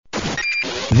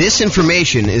This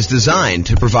information is designed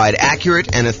to provide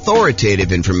accurate and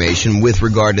authoritative information with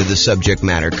regard to the subject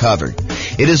matter covered.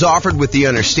 It is offered with the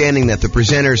understanding that the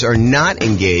presenters are not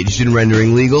engaged in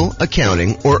rendering legal,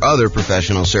 accounting, or other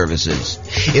professional services.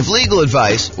 If legal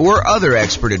advice or other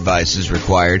expert advice is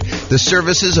required, the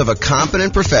services of a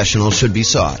competent professional should be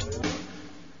sought.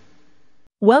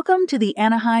 Welcome to the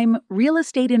Anaheim Real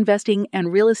Estate Investing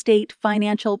and Real Estate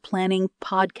Financial Planning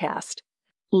Podcast.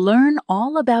 Learn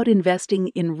all about investing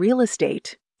in real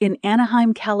estate in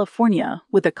Anaheim, California,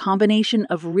 with a combination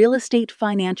of real estate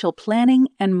financial planning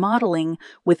and modeling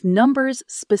with numbers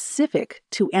specific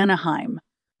to Anaheim,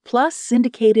 plus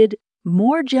syndicated,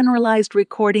 more generalized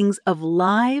recordings of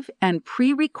live and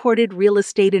pre-recorded real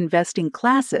estate investing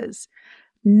classes,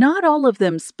 not all of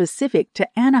them specific to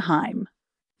Anaheim.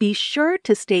 Be sure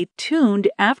to stay tuned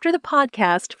after the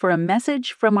podcast for a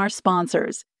message from our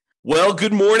sponsors. Well,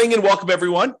 good morning and welcome,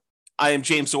 everyone. I am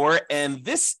James Orr, and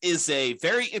this is a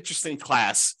very interesting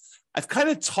class. I've kind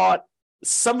of taught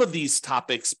some of these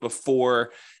topics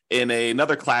before in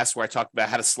another class where I talked about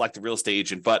how to select a real estate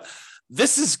agent, but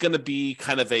this is going to be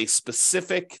kind of a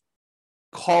specific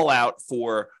call out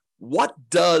for what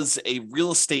does a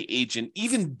real estate agent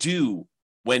even do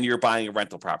when you're buying a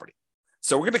rental property.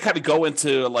 So we're going to kind of go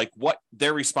into like what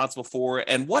they're responsible for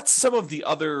and what some of the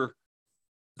other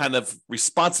kind of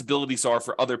responsibilities are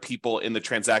for other people in the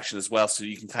transaction as well, so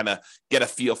you can kind of get a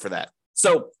feel for that.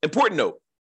 So, important note,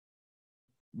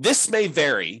 this may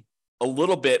vary a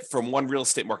little bit from one real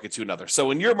estate market to another.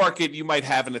 So in your market, you might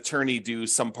have an attorney do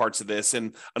some parts of this.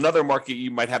 In another market,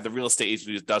 you might have the real estate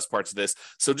agent who does parts of this.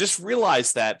 So just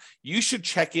realize that you should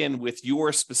check in with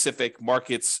your specific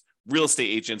market's real estate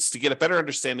agents to get a better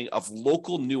understanding of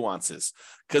local nuances,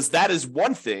 because that is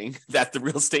one thing that the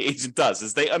real estate agent does,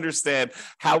 is they understand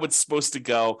how it's supposed to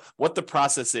go, what the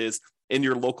process is in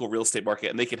your local real estate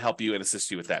market, and they can help you and assist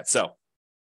you with that. So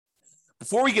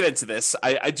before we get into this,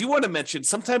 I do want to mention,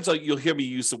 sometimes you'll hear me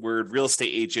use the word real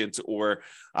estate agent or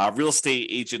real estate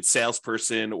agent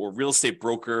salesperson or real estate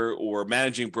broker or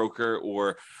managing broker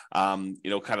or, kind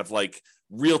of like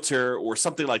realtor or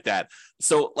something like that.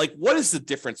 So like, what is the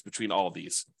difference between all of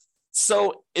these?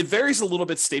 So it varies a little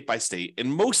bit state by state. In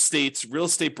most states, real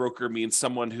estate broker means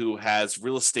someone who has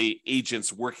real estate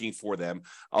agents working for them.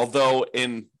 Although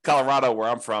in Colorado, where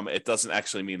I'm from, it doesn't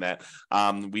actually mean that.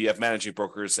 We have managing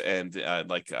brokers and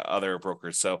other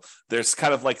brokers. So there's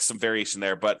kind of like some variation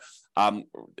there. But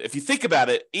if you think about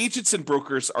it, agents and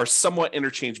brokers are somewhat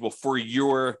interchangeable for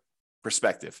your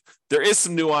perspective. There is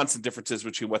some nuance and differences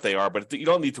between what they are, but you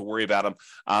don't need to worry about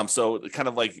them. So kind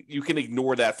of like you can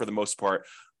ignore that for the most part.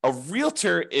 A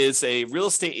realtor is a real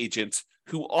estate agent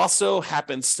who also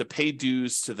happens to pay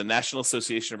dues to the National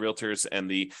Association of Realtors and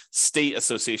the State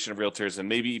Association of Realtors, and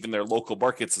maybe even their local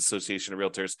markets association of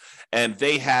realtors. And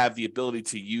they have the ability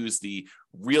to use the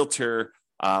realtor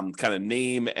kind of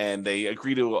name, and they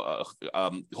agree to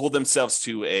hold themselves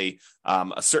to a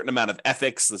certain amount of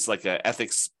ethics. It's like an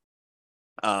ethics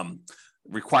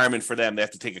requirement for them. They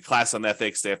have to take a class on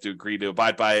ethics. They have to agree to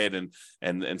abide by it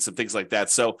and some things like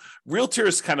that. So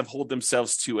realtors kind of hold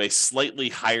themselves to a slightly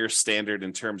higher standard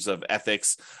in terms of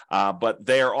ethics, but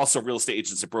they are also real estate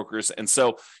agents and brokers. And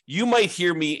so you might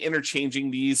hear me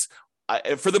interchanging these.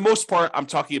 For the most part, I'm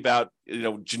talking about,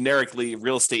 generically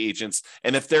real estate agents.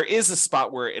 And if there is a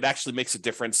spot where it actually makes a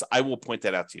difference, I will point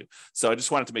that out to you. So I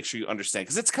just wanted to make sure you understand,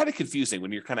 because it's kind of confusing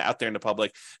when you're kind of out there in the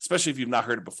public, especially if you've not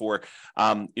heard it before.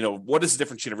 What is the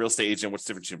difference between a real estate agent? What's the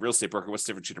difference between a real estate broker? What's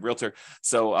the difference between a realtor?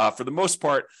 So for the most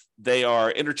part, they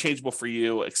are interchangeable for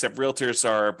you, except realtors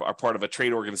are part of a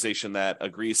trade organization that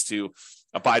agrees to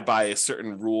abide by a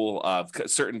certain rule of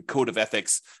certain code of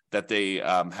ethics that they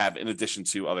have in addition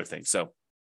to other things. So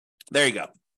there you go.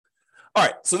 All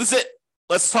right. So this is it.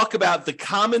 Let's talk about the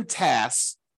common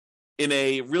tasks in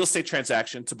a real estate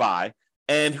transaction to buy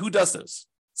and who does those.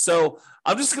 So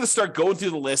I'm just going to start going through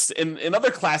the list. In other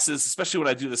classes, especially when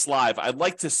I do this live, I'd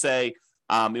like to say,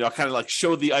 kind of like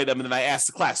show the item and then I ask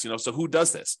the class, so who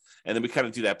does this? And then we kind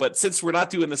of do that. But since we're not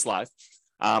doing this live,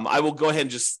 I will go ahead and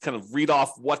just kind of read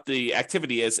off what the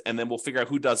activity is, and then we'll figure out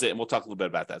who does it, and we'll talk a little bit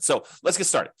about that. So let's get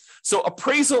started. So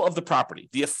appraisal of the property,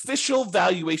 the official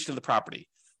valuation of the property.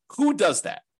 Who does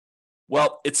that?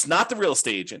 Well, it's not the real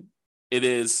estate agent. It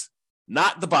is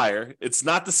not the buyer. It's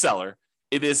not the seller.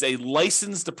 It is a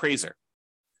licensed appraiser.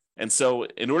 And so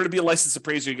in order to be a licensed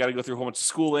appraiser, you got to go through a whole bunch of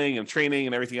schooling and training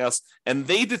and everything else. And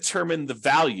they determine the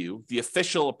value, the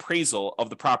official appraisal of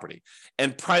the property.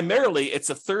 And primarily, it's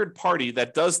a third party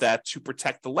that does that to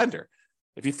protect the lender.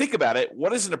 If you think about it,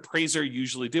 what is an appraiser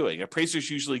usually doing? An appraiser is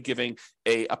usually giving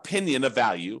an opinion of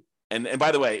value And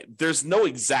by the way, there's no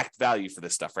exact value for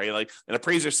this stuff, right? Like an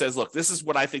appraiser says, look, this is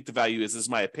what I think the value is. This is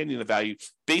my opinion of value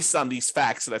based on these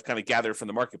facts that I've kind of gathered from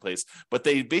the marketplace. But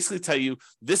they basically tell you,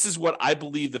 this is what I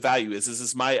believe the value is. This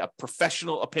is my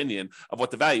professional opinion of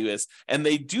what the value is. And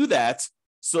they do that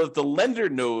so that the lender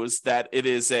knows that it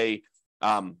is a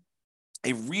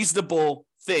reasonable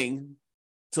thing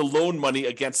to loan money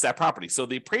against that property. So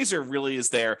the appraiser really is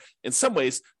there in some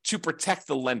ways to protect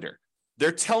the lender.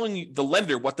 They're telling the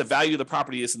lender what the value of the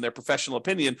property is in their professional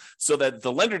opinion, so that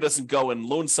the lender doesn't go and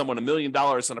loan someone $1 million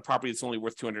on a property that's only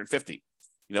worth $250,000.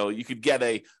 You could get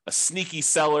a sneaky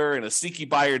seller and a sneaky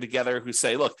buyer together who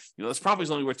say, look, this property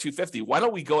is only worth $250,000. Why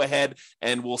don't we go ahead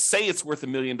and we'll say it's worth $1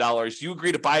 million. You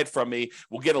agree to buy it from me.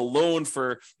 We'll get a loan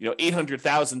for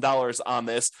 $800,000 on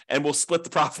this, and we'll split the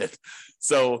profit.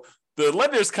 So the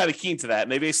lender is kind of keen to that.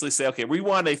 And they basically say, okay, we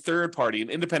want a third party, an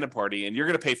independent party, and you're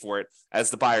going to pay for it as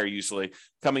the buyer, usually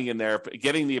coming in there,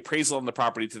 getting the appraisal on the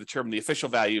property to determine the official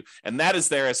value. And that is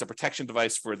there as a protection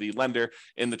device for the lender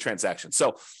in the transaction.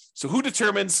 So who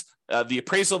determines the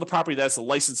appraisal of the property? That's a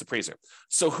licensed appraiser.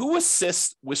 So who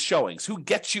assists with showings? Who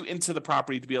gets you into the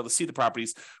property to be able to see the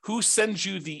properties? Who sends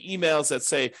you the emails that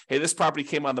say, hey, this property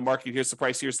came on the market. Here's the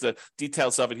price. Here's the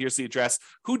details of it. Here's the address.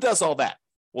 Who does all that?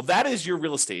 Well, that is your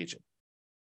real estate agent.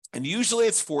 And usually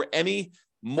it's for any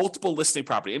multiple listing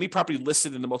property, any property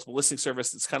listed in the multiple listing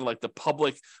service. It's kind of like the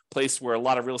public place where a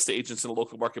lot of real estate agents in the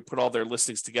local market put all their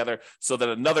listings together so that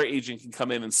another agent can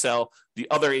come in and sell the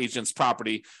other agent's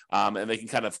property. And they can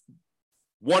kind of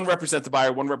one represent the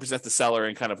buyer, one represent the seller,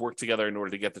 and kind of work together in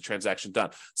order to get the transaction done.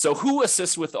 So who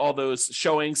assists with all those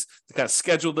showings to kind of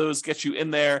schedule those, get you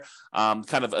in there,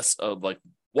 kind of like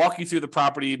walk you through the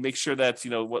property, make sure that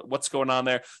what's going on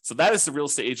there. So that is the real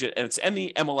estate agent, and it's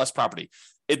any MLS property.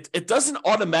 It doesn't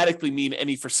automatically mean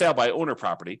any for sale by owner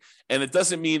property, and it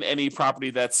doesn't mean any property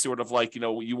that's sort of like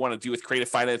you want to do with creative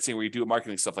financing where you do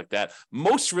marketing stuff like that.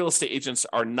 Most real estate agents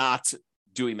are not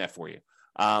doing that for you.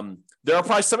 There are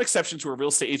probably some exceptions where a real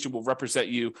estate agent will represent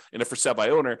you in a for sale by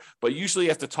owner, but usually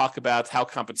you have to talk about how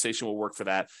compensation will work for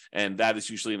that, and that is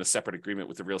usually in a separate agreement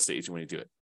with the real estate agent when you do it.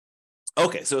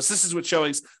 Okay, so this is with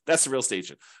showings. That's the real estate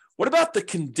agent. What about the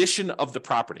condition of the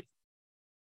property?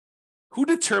 Who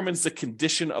determines the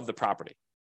condition of the property?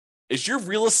 Is your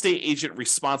real estate agent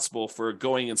responsible for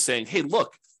going and saying, hey,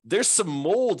 look, there's some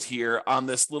mold here on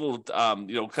this little,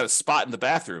 kind of spot in the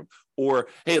bathroom? Or,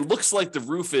 hey, it looks like the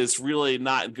roof is really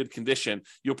not in good condition.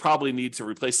 You'll probably need to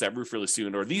replace that roof really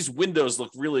soon. Or these windows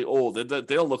look really old. They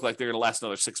don't look like they're going to last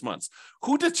another 6 months.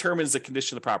 Who determines the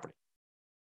condition of the property?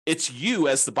 It's you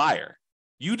as the buyer.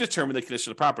 You determine the condition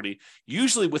of the property,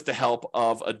 usually with the help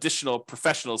of additional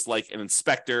professionals like an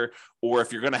inspector, or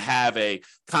if you're going to have a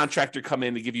contractor come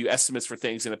in to give you estimates for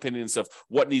things and opinions of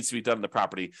what needs to be done in the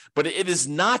property. But it is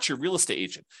not your real estate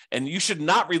agent, and you should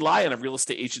not rely on a real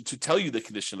estate agent to tell you the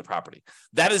condition of the property.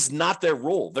 That is not their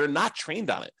role. They're not trained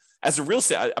on it. As a real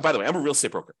estate, by the way, I'm a real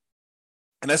estate broker.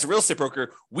 And as a real estate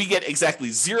broker, we get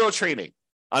exactly zero training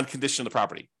on condition of the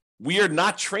property. We are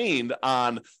not trained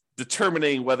on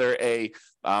determining whether a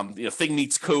thing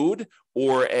meets code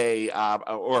or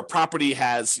a property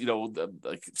has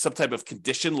like some type of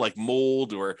condition like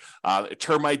mold or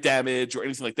termite damage or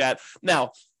anything like that.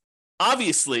 Now,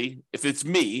 obviously, if it's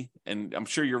me, and I'm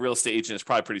sure your real estate agent is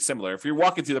probably pretty similar, if you're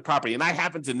walking through the property and I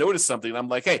happen to notice something, I'm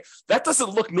like, hey, that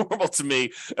doesn't look normal to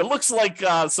me. It looks like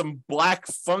some black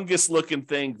fungus looking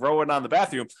thing growing on the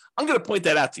bathroom. I'm going to point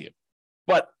that out to you.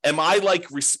 But am I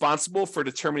responsible for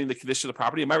determining the condition of the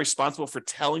property? Am I responsible for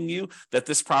telling you that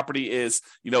this property is,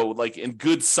 in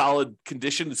good, solid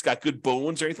condition? It's got good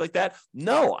bones or anything like that?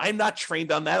 No, I'm not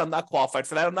trained on that. I'm not qualified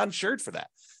for that. I'm not insured for that.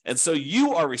 And so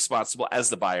you are responsible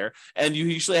as the buyer, and you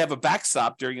usually have a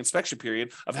backstop during inspection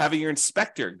period of having your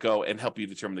inspector go and help you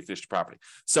determine the condition of the property.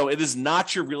 So it is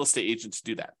not your real estate agent to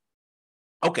do that.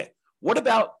 Okay, what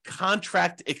about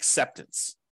contract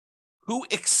acceptance? Who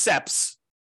accepts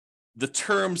the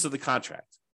terms of the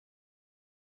contract?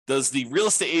 Does the real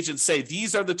estate agent say,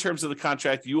 these are the terms of the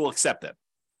contract, you will accept them?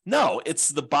 No, it's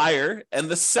the buyer and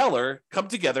the seller come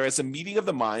together as a meeting of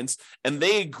the minds, and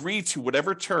they agree to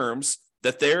whatever terms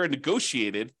that they're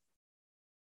negotiated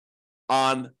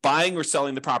on buying or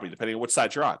selling the property, depending on which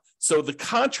side you're on. So the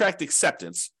contract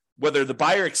acceptance, whether the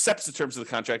buyer accepts the terms of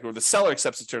the contract or the seller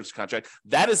accepts the terms of the contract,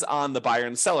 that is on the buyer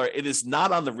and the seller. It is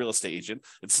not on the real estate agent.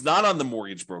 It's not on the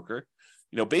mortgage broker.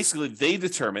 Basically,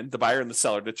 the buyer and the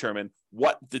seller determine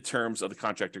what the terms of the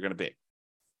contract are going to be.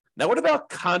 Now, what about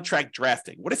contract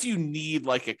drafting? What if you need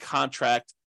a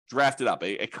contract drafted up,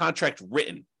 a contract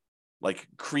written,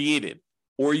 created,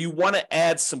 or you want to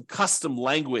add some custom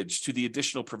language to the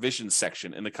additional provisions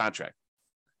section in the contract?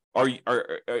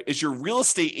 Is your real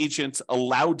estate agent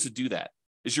allowed to do that?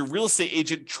 Is your real estate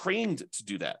agent trained to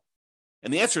do that?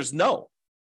 And the answer is no.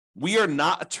 We are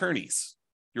not attorneys.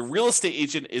 Your real estate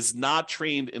agent is not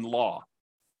trained in law.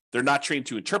 They're not trained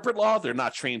to interpret law. They're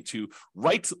not trained to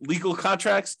write legal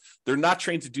contracts. They're not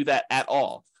trained to do that at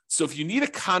all. So if you need a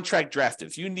contract drafted,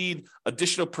 if you need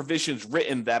additional provisions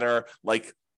written that are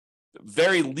like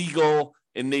very legal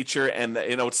in nature, and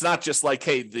it's not just like,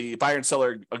 hey, the buyer and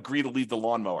seller agree to leave the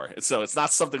lawnmower. So it's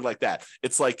not something like that.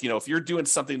 It's like, if you're doing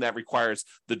something that requires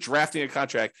the drafting of a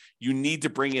contract, you need to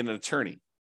bring in an attorney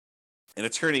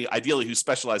ideally who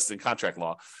specializes in contract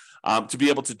law, to be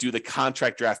able to do the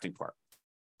contract drafting part.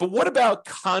 But what about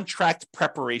contract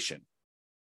preparation?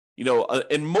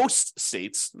 In most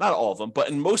states, not all of them, but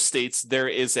in most states, there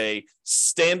is a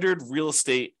standard real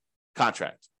estate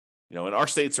contract. In our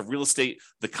state, it's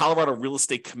the Colorado Real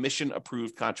Estate Commission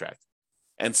approved contract.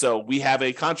 And so we have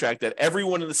a contract that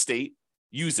everyone in the state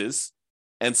uses.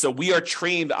 And so we are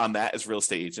trained on that as real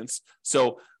estate agents.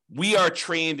 So we are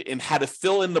trained in how to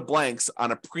fill in the blanks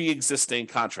on a pre-existing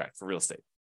contract for real estate.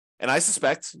 And I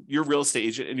suspect your real estate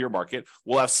agent in your market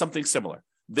will have something similar.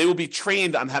 They will be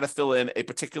trained on how to fill in a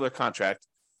particular contract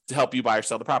to help you buy or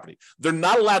sell the property. They're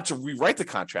not allowed to rewrite the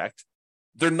contract.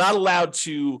 They're not allowed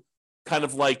to kind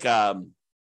of like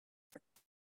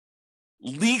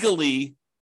legally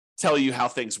tell you how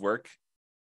things work.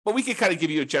 But we can kind of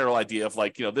give you a general idea of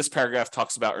like, this paragraph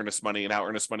talks about earnest money and how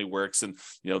earnest money works. And,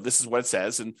 this is what it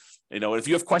says. And, if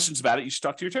you have questions about it, you should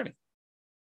talk to your attorney.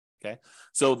 Okay.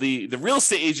 So the real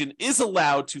estate agent is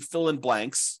allowed to fill in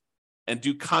blanks and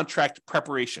do contract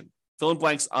preparation, fill in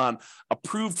blanks on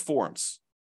approved forms.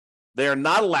 They are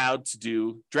not allowed to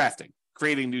do drafting,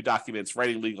 creating new documents,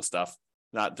 writing legal stuff.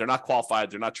 They're not qualified.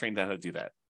 They're not trained on how to do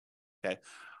that. Okay.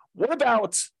 What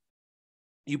about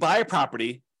you buy a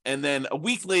property and then a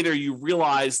week later you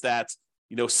realize that,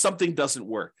 something doesn't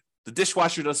work. The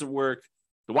dishwasher doesn't work.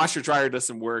 The washer dryer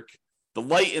doesn't work. The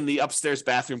light in the upstairs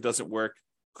bathroom doesn't work.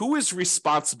 Who is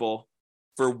responsible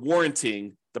for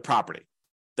warranting the property?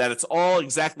 That it's all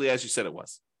exactly as you said it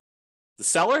was. The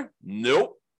seller?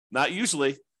 Nope, not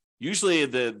usually. Usually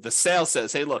the sale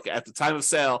says, hey, look, at the time of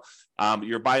sale,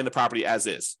 you're buying the property as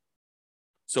is.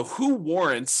 So who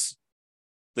warrants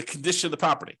the condition of the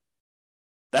property?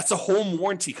 That's a home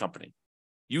warranty company.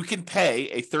 You can pay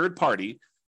a third party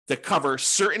to cover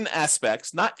certain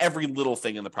aspects, not every little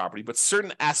thing in the property, but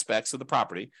certain aspects of the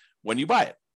property when you buy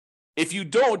it. If you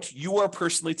don't, you are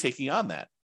personally taking on that.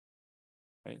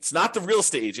 Right? It's not the real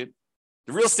estate agent.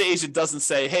 The real estate agent doesn't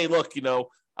say, hey, look,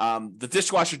 the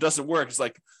dishwasher doesn't work. It's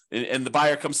like, and the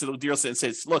buyer comes to the dealer and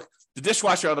says, look, the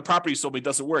dishwasher on the property you sold me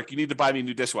doesn't work. You need to buy me a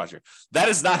new dishwasher. That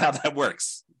is not how that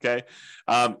works. Okay.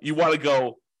 You want to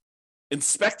go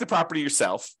inspect the property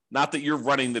yourself. Not that you're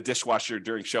running the dishwasher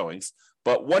during showings,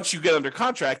 but once you get under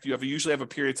contract, you usually have a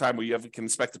period of time where can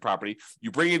inspect the property. You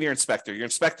bring in your inspector. Your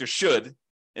inspector should,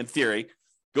 in theory,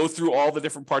 go through all the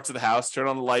different parts of the house, turn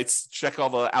on the lights, check all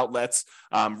the outlets,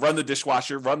 run the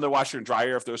dishwasher, run the washer and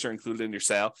dryer if those are included in your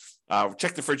sale,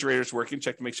 check the refrigerator's working,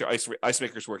 check to make sure ice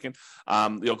maker's working,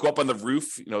 go up on the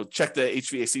roof, check the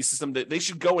HVAC system. They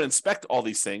should go and inspect all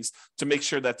these things to make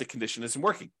sure that the condition isn't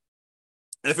working.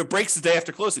 And if it breaks the day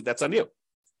after closing, that's on you,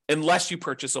 unless you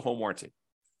purchase a home warranty.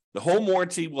 The home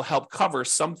warranty will help cover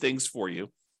some things for you.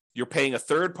 You're paying a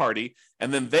third party,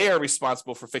 and then they are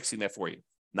responsible for fixing that for you.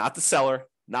 Not the seller,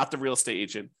 not the real estate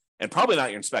agent, and probably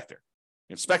not your inspector.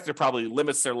 Your inspector probably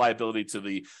limits their liability to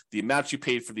the amount you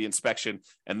paid for the inspection,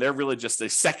 and they're really just a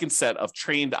second set of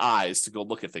trained eyes to go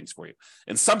look at things for you.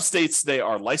 In some states, they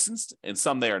are licensed, and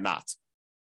some they are not.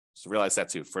 So realize that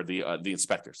too for the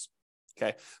inspectors.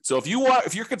 Okay, so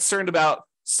if you're concerned about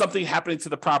something happening to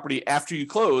the property after you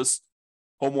close,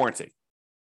 home warranty.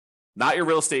 Not your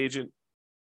real estate agent,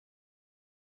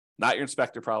 not your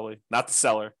inspector, probably not the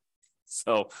seller.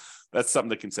 So that's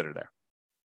something to consider there.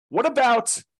 What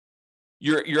about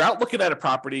you're out looking at a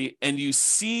property and you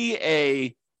see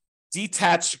a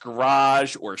detached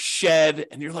garage or shed,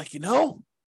 and you're like, the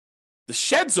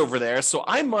shed's over there, so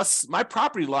my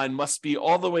property line must be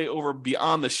all the way over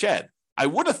beyond the shed. I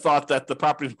would have thought that the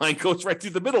property line goes right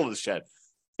through the middle of the shed.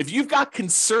 If you've got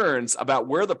concerns about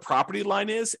where the property line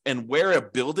is and where a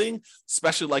building,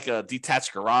 especially like a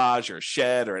detached garage or a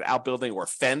shed or an outbuilding or a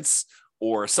fence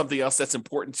or something else that's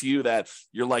important to you, that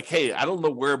you're like, hey, I don't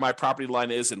know where my property line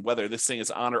is and whether this thing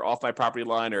is on or off my property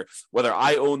line, or whether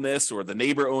I own this or the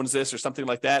neighbor owns this or something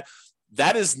like that,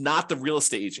 that is not the real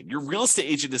estate agent. Your real estate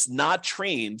agent is not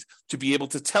trained to be able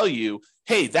to tell you,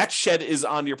 hey, that shed is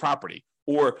on your property,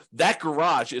 or that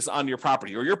garage is on your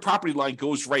property, or your property line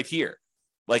goes right here.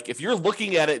 Like if you're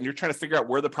looking at it and you're trying to figure out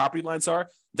where the property lines are,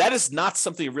 that is not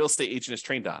something a real estate agent is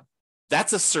trained on.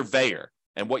 That's a surveyor.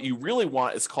 And what you really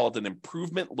want is called an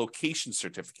improvement location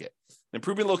certificate. An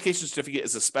improvement location certificate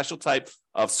is a special type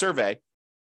of survey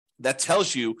that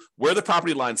tells you where the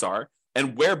property lines are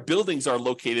and where buildings are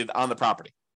located on the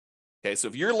property. Okay, so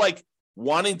if you're like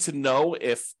wanting to know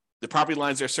if the property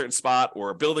lines are a certain spot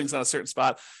or a building's on a certain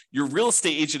spot, your real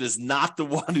estate agent is not the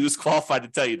one who's qualified to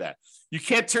tell you that. You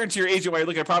can't turn to your agent while you're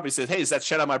looking at property and say, hey, is that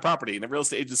shed on my property? And the real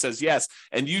estate agent says yes,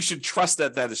 and you should trust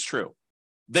that that is true.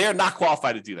 They are not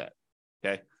qualified to do that.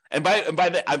 Okay. And by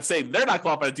that, I'm saying they're not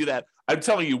qualified to do that. I'm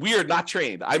telling you, we are not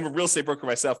trained. I'm a real estate broker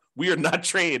myself. We are not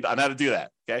trained on how to do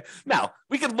that. Okay. Now,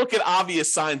 we can look at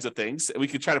obvious signs of things and we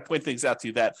can try to point things out to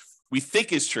you that we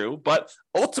think is true, but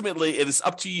ultimately it is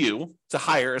up to you to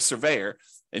hire a surveyor.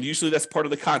 And usually that's part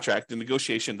of the contract, the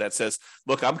negotiation that says,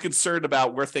 look, I'm concerned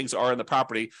about where things are in the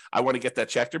property. I want to get that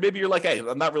checked. Or maybe you're like, hey,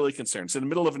 I'm not really concerned. It's in the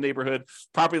middle of a neighborhood.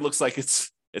 Property looks like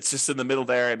it's just in the middle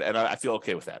there. And I feel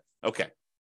okay with that. Okay.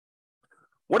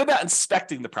 What about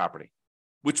inspecting the property,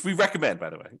 which we recommend, by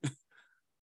the way?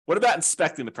 What about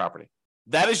inspecting the property?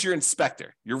 That is your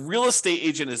inspector. Your real estate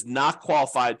agent is not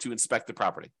qualified to inspect the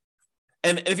property.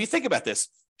 And if you think about this,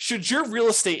 should your real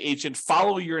estate agent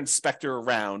follow your inspector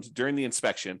around during the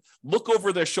inspection, look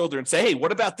over their shoulder and say, hey,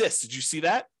 what about this? Did you see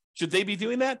that? Should they be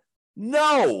doing that?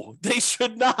 No, they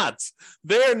should not.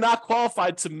 They're not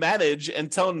qualified to manage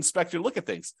and tell an inspector to look at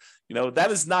things. You know,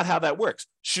 that is not how that works.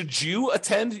 Should you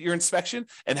attend your inspection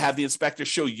and have the inspector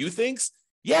show you things?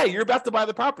 Yeah, you're about to buy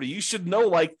the property. You should know,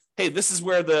 like, hey, this is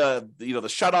where the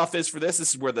shutoff is for this.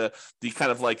 This is where the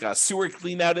kind of like sewer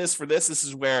clean out is for this. This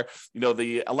is where,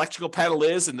 the electrical panel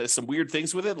is, and there's some weird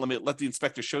things with it. Let the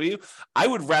inspector show you. I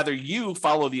would rather you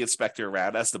follow the inspector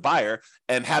around as the buyer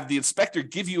and have the inspector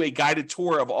give you a guided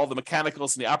tour of all the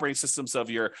mechanicals and the operating systems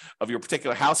of your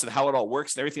particular house and how it all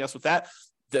works and everything else with that.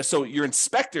 So your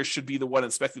inspector should be the one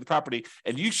inspecting the property,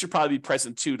 and you should probably be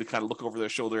present too to kind of look over their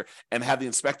shoulder and have the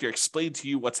inspector explain to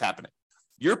you what's happening.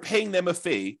 You're paying them a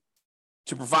fee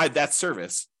to provide that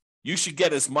service. You should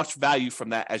get as much value from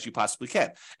that as you possibly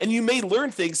can. And you may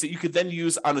learn things that you could then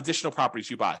use on additional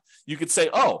properties you buy. You could say,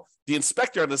 oh, the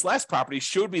inspector on this last property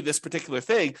showed me this particular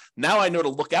thing. Now I know to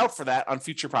look out for that on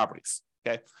future properties.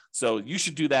 Okay. So you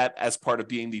should do that as part of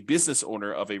being the business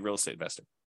owner of a real estate investor.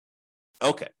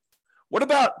 Okay. What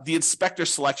about the inspector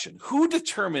selection? Who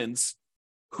determines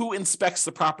who inspects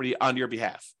the property on your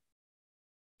behalf?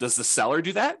 Does the seller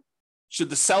do that? Should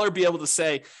the seller be able to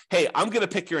say, hey, I'm going to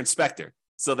pick your inspector,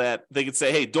 so that they can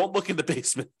say, hey, don't look in the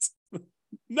basement?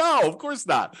 No, of course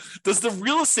not. Does the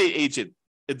real estate agent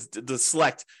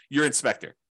select your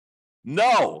inspector?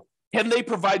 No. Can they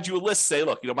provide you a list? Say,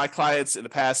 look, my clients in the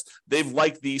past, they've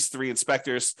liked these 3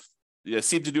 inspectors,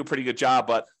 seem to do a pretty good job,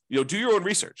 but do your own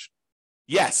research.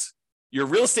 Yes. Your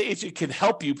real estate agent can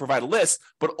help you provide a list,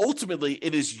 but ultimately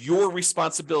it is your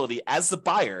responsibility as the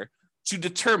buyer to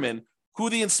determine who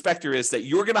the inspector is that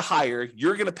you're going to hire,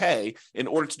 you're going to pay in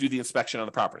order to do the inspection on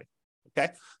the property.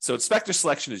 Okay. So inspector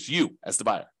selection is you as the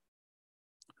buyer.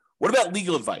 What about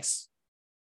legal advice?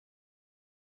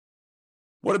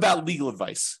 What about legal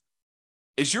advice?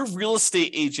 Is your real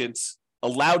estate agent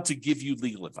allowed to give you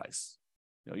legal advice?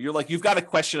 You're like, you've got a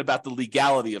question about the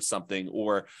legality of something,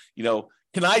 or,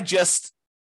 can I just,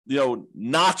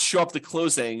 not show up to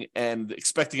closing and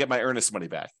expect to get my earnest money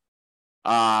back?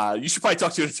 You should probably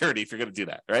talk to an attorney if you're going to do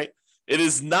that, right? It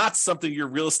is not something your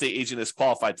real estate agent is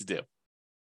qualified to do.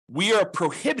 We are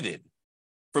prohibited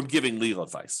from giving legal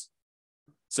advice.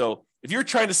 So if you're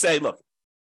trying to say, look,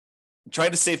 I'm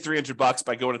trying to save $300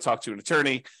 by going to talk to an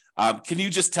attorney, can you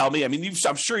just tell me? I mean,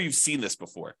 I'm sure you've seen this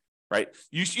before, right?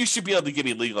 You should be able to give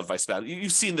me legal advice about it.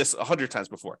 You've seen this 100 times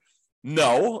before.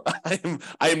 No, I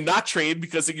am not trained,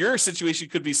 because your situation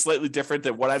could be slightly different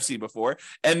than what I've seen before.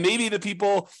 And maybe the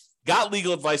people got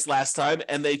legal advice last time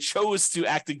and they chose to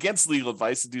act against legal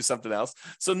advice and do something else.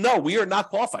 So no, we are not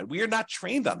qualified. We are not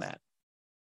trained on that.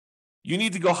 You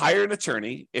need to go hire an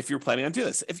attorney if you're planning on doing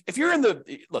this. If you're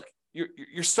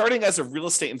you're starting as a real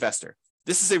estate investor.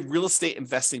 This is a real estate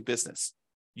investing business.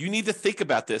 You need to think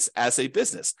about this as a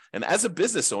business. And as a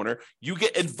business owner, you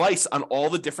get advice on all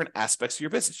the different aspects of your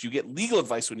business. You get legal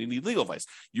advice when you need legal advice.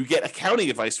 You get accounting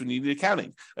advice when you need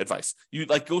accounting advice. You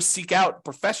go seek out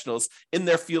professionals in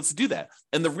their fields to do that.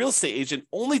 And the real estate agent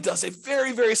only does a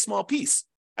very, very small piece.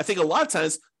 I think a lot of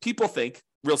times people think,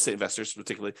 real estate investors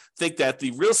particularly, think that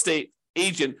the real estate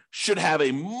agent should have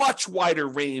a much wider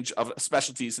range of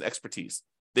specialties and expertise.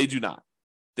 They do not.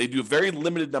 They do a very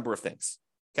limited number of things.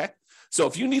 Okay. So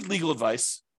if you need legal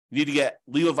advice, you need to get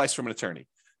legal advice from an attorney.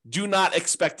 do not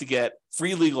expect to get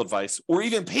free legal advice or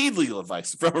even paid legal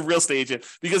advice from a real estate agent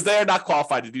because they are not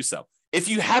qualified to do so. If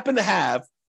you happen to have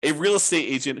a real estate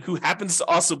agent who happens to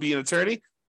also be an attorney,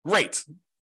 great.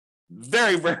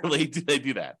 Very rarely do they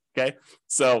do that, okay?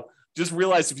 So just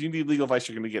realize if you need legal advice,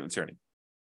 you're going to get an attorney.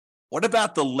 What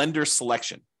about the lender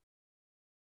selection?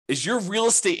 Is your real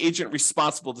estate agent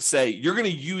responsible to say, you're going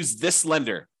to use this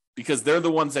lender because they're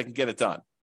the ones that can get it done?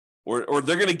 Or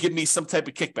they're going to give me some type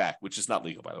of kickback, which is not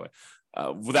legal, by the way,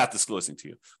 without disclosing to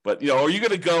you. But, are you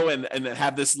going to go and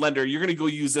have this lender, you're going to go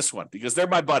use this one because they're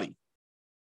my buddy?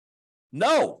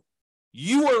 No,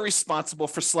 you are responsible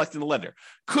for selecting the lender.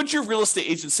 Could your real estate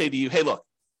agent say to you, hey, look,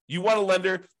 you want a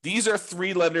lender? These are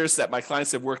 3 lenders that my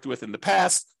clients have worked with in the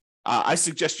past. I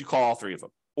suggest you call all 3 of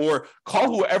them. Or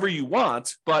call whoever you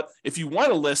want, but if you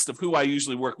want a list of who I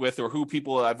usually work with or who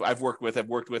people I've worked with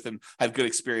and have good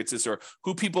experiences, or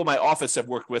who people in my office have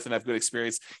worked with and have good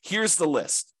experience, here's the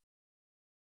list.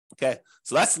 Okay,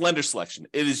 so that's lender selection.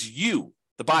 It is you,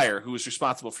 the buyer, who is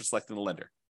responsible for selecting the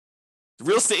lender. The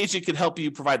real estate agent can help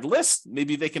you provide the list.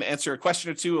 Maybe they can answer a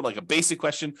question or two, like a basic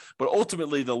question, but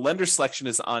ultimately the lender selection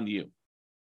is on you.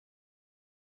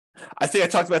 I think I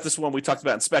talked about this when we talked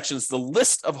about inspections, the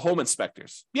list of home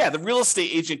inspectors. Yeah, the real estate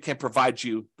agent can provide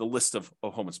you the list of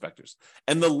home inspectors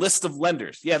and the list of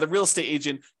lenders. Yeah, the real estate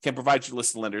agent can provide you a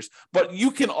list of lenders, but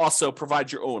you can also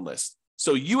provide your own list.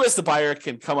 So you as the buyer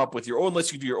can come up with your own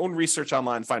list. You can do your own research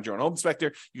online, find your own home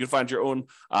inspector. You can find your own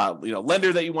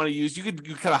lender that you want to use. You can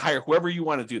kind of hire whoever you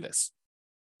want to do this.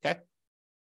 Okay.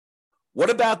 What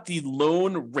about the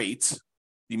loan rate,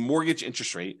 the mortgage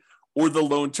interest rate, or the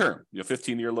loan term,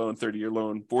 15-year loan, 30-year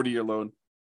loan, 40-year loan?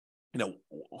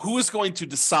 Who is going to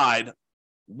decide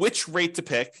which rate to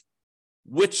pick,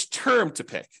 which term to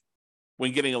pick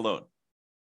when getting a loan?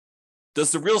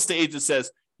 Does the real estate agent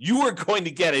says, you are going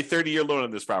to get a 30-year loan on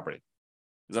this property?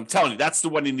 Because I'm telling you, that's the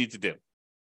one you need to do.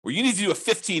 Or you need to do a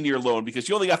 15-year loan because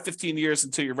you only got 15 years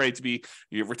until you're ready to be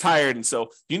retired. And so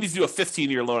you need to do a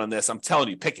 15-year loan on this. I'm telling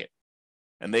you, pick it.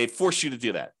 And they force you to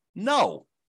do that. No,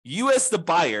 you as the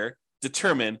buyer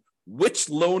determine which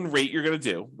loan rate you're going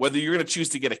to do, whether you're going to choose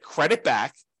to get a credit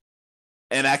back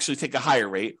and actually take a higher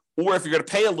rate, or if you're going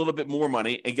to pay a little bit more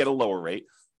money and get a lower rate,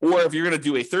 or if you're going to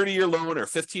do a 30-year loan or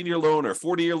 15-year loan or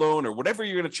 40-year loan or whatever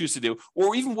you're going to choose to do,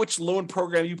 or even which loan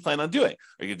program you plan on doing.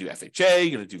 Are you going to do FHA?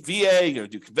 You're going to do VA? You're going to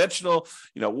do conventional?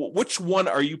 Which one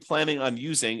are you planning on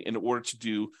using in order to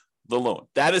do the loan?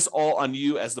 That is all on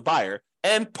you as the buyer,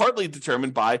 and partly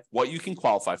determined by what you can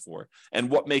qualify for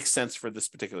and what makes sense for this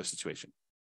particular situation.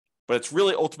 But it's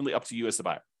really ultimately up to you as the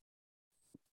buyer.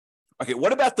 Okay,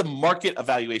 what about the market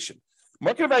evaluation?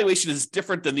 Market evaluation is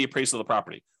different than the appraisal of the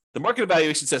property. The market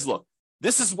evaluation says, look,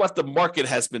 this is what the market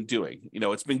has been doing.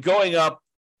 It's been going up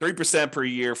 3% per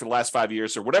year for the last 5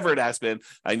 years or whatever it has been.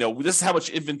 I know this is how much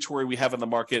inventory we have in the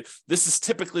market. This is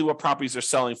typically what properties are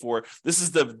selling for. This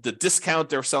is the discount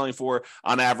they're selling for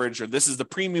on average, or this is the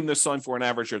premium they're selling for on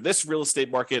average, or this real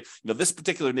estate market, this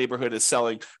particular neighborhood is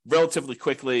selling relatively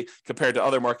quickly compared to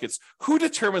other markets. Who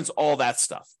determines all that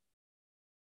stuff?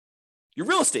 Your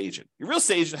real estate agent. Your real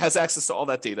estate agent has access to all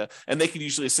that data, and they can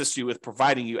usually assist you with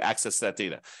providing you access to that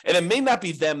data. And it may not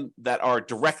be them that are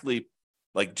directly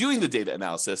doing the data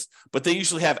analysis, but they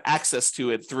usually have access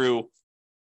to it through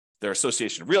their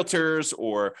association of realtors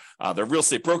or their real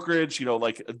estate brokerage.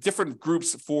 Different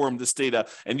groups form this data,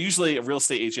 and usually a real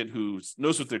estate agent who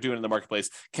knows what they're doing in the marketplace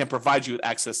can provide you with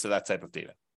access to that type of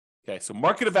data. Okay, so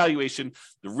market evaluation,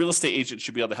 the real estate agent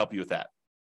should be able to help you with that.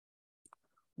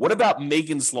 What about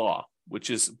Megan's Law, which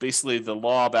is basically the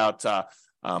law about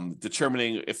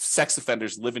determining if sex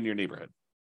offenders live in your neighborhood?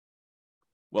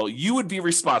 Well, you would be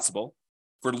responsible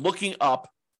for looking up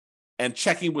and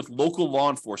checking with local law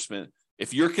enforcement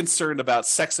if you're concerned about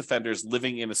sex offenders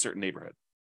living in a certain neighborhood.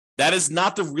 That is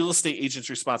not the real estate agent's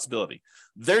responsibility.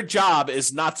 Their job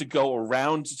is not to go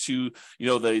around to,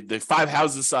 the 5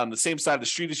 houses on the same side of the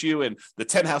street as you and the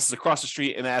 10 houses across the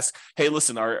street and ask, hey,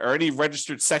 listen, are any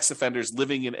registered sex offenders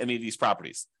living in any of these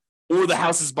properties? Or the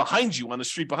houses behind you on the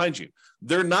street behind you.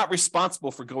 They're not responsible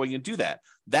for going and do that.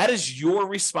 That is your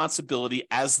responsibility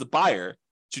as the buyer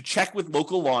to check with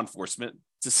local law enforcement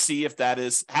to see if that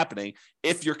is happening,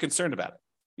 if you're concerned about it.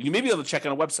 You may be able to check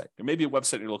on a website. There may be a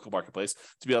website in your local marketplace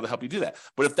to be able to help you do that.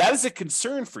 But if that is a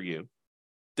concern for you,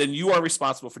 then you are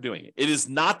responsible for doing it. It is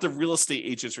not the real estate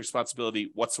agent's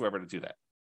responsibility whatsoever to do that.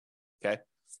 Okay?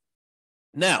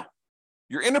 Now,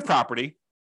 you're in a property,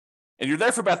 and you're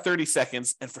there for about 30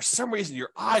 seconds, and for some reason,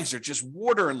 your eyes are just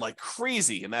watering like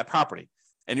crazy in that property.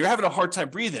 and you're having a hard time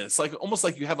breathing. It's like almost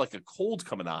like you have like a cold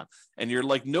coming on, and your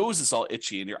like nose is all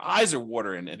itchy and your eyes are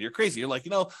watering and you're crazy. You're like,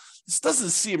 this doesn't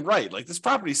seem right. Like this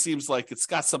property seems like it's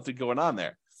got something going on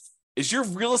there. Is your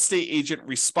real estate agent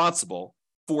responsible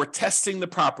for testing the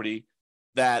property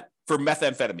for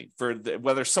methamphetamine,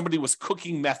 whether somebody was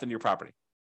cooking meth in your property,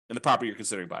 in the property you're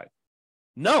considering buying?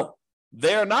 No,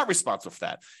 they are not responsible for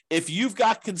that. If you've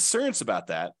got concerns about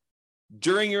that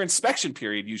during your inspection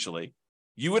period, usually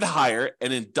you would hire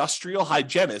an industrial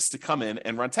hygienist to come in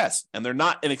and run tests, and they're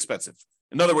not inexpensive.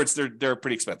 In other words, they're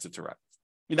pretty expensive to run. I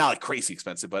mean, not like crazy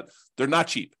expensive, but they're not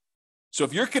cheap. So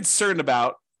if you're concerned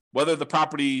about whether the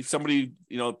property, somebody,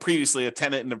 previously a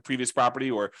tenant in the previous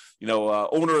property, or,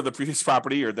 owner of the previous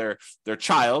property, or their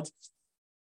child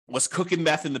was cooking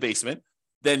meth in the basement,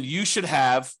 then you should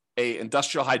have a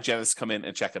industrial hygienist come in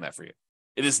and check on that for you.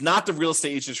 It is not the real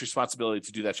estate agent's responsibility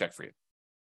to do that check for you.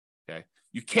 Okay.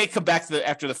 You can't come back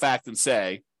after the fact and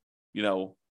say,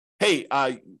 hey,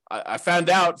 I found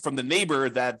out from the neighbor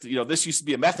that, this used to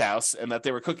be a meth house and that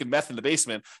they were cooking meth in the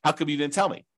basement. How come you didn't tell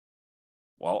me?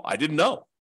 Well, I didn't know.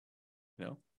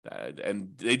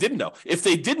 And they didn't know. If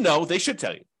they did know, they should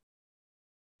tell you,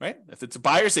 right? If it's a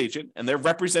buyer's agent and they're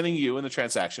representing you in the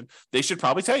transaction, they should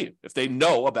probably tell you if they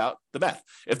know about the meth.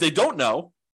 If they don't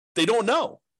know, they don't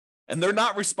know. And they're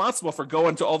not responsible for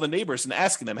going to all the neighbors and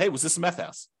asking them, hey, was this a meth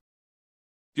house?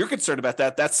 If you're concerned about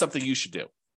that, that's something you should do.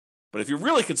 But if you're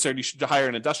really concerned, you should hire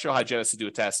an industrial hygienist to do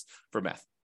a test for meth.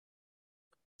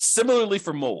 Similarly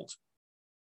for mold.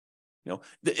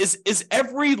 Is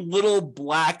every little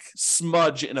black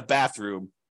smudge in a bathroom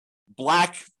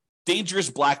dangerous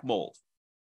black mold?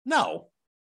 No.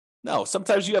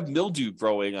 Sometimes you have mildew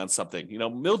growing on something.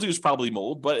 Mildew is probably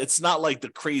mold, but it's not like the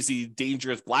crazy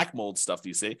dangerous black mold stuff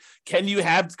you see. Could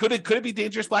it be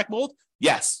dangerous black mold?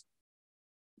 Yes.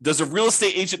 Does a real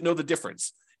estate agent know the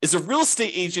difference? Is a real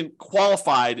estate agent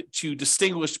qualified to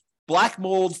distinguish black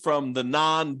mold from the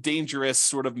non-dangerous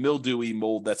sort of mildewy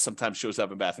mold that sometimes shows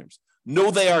up in bathrooms?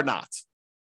 No, they are not.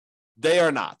 They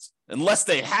are not. Unless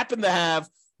they happen to have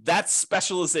that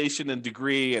specialization and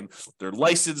degree and they're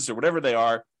licensed or whatever they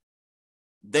are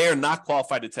not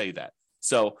qualified to tell you that.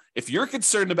 So if you're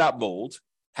concerned about mold,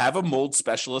 have a mold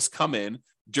specialist come in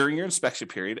during your inspection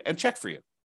period and check for you.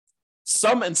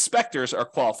 Some inspectors are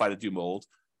qualified to do mold.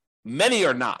 Many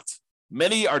are not.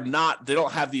 Many are not. They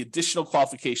don't have the additional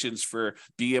qualifications for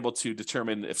being able to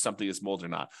determine if something is mold or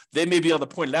not. They may be able to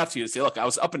point it out to you and say, look, I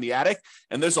was up in the attic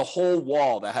and there's a whole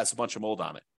wall that has a bunch of mold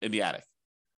on it in the attic.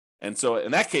 And so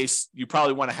in that case, you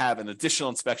probably want to have an additional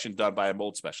inspection done by a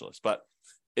mold specialist, but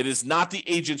it is not the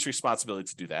agent's responsibility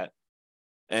to do that.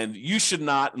 And you should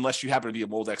not, unless you happen to be a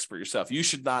mold expert yourself, you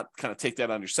should not kind of take that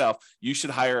on yourself. You should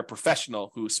hire a professional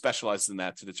who specializes in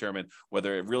that to determine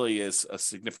whether it really is a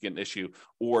significant issue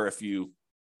or if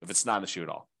it's not an issue at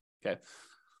all. Okay.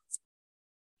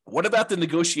 What about the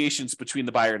negotiations between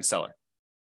the buyer and seller?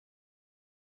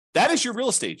 That is your real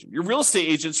estate agent. Your real estate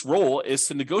agent's role is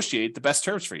to negotiate the best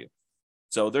terms for you.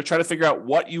 So they're trying to figure out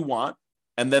what you want,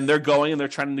 and then they're going and they're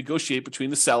trying to negotiate between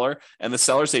the seller and the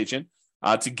seller's agent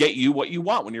to get you what you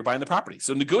want when you're buying the property.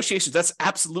 So negotiations, that's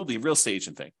absolutely a real estate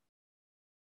agent thing.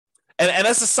 And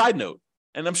as a side note,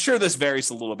 and I'm sure this varies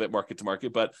a little bit market to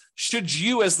market, but should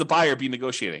you as the buyer be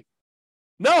negotiating?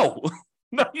 No,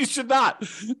 no, you should not.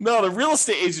 No, the real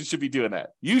estate agent should be doing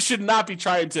that. You should not be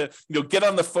trying to, get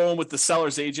on the phone with the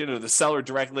seller's agent or the seller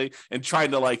directly and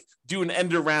trying to do an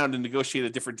end around and negotiate a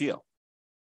different deal.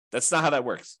 That's not how that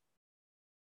works.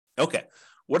 Okay.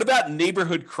 What about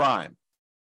neighborhood crime?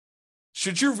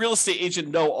 Should your real estate agent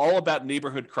know all about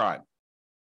neighborhood crime?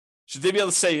 Should they be able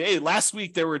to say, hey, last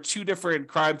week there were 2 different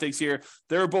crime things here.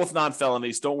 They were both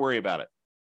non-felonies. Don't worry about it.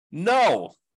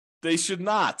 No, they should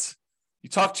not. You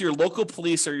talk to your local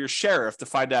police or your sheriff to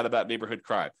find out about neighborhood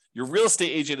crime. Your real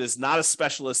estate agent is not a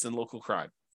specialist in local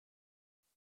crime.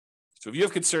 So if you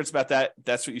have concerns about that,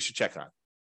 that's what you should check on.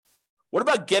 What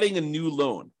about getting a new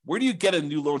loan? Where do you get a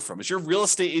new loan from? Is your real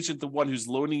estate agent the one who's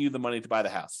loaning you the money to buy the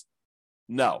house?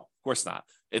 No, of course not.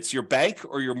 It's your bank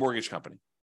or your mortgage company.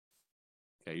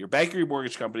 Okay, your bank or your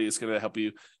mortgage company is going to help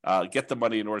you get the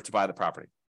money in order to buy the property.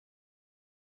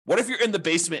 What if you're in the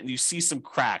basement and you see some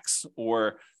cracks,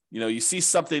 or you see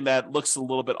something that looks a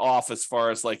little bit off as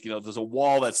far as there's a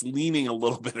wall that's leaning a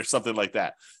little bit or something like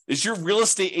that? Is your real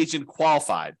estate agent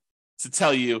qualified to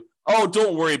tell you, oh,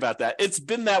 don't worry about that, it's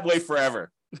been that way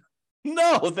forever?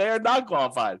 No, they are not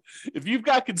qualified. If you've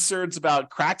got concerns about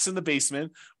cracks in the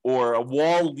basement or a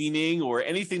wall leaning or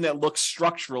anything that looks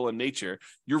structural in nature,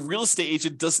 your real estate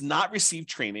agent does not receive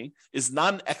training, is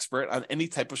not an expert on any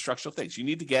type of structural things. You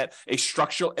need to get a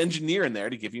structural engineer in there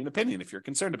to give you an opinion if you're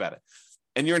concerned about it.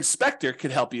 And your inspector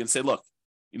could help you and say, look,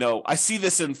 I see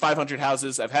this in 500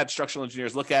 houses. I've had structural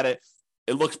engineers look at it.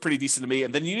 It looks pretty decent to me.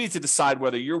 And then you need to decide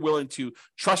whether you're willing to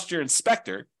trust your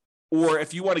inspector, or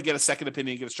if you want to get a second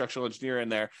opinion, get a structural engineer in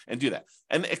there and do that.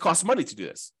 And it costs money to do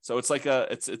this. So it's like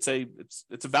it's a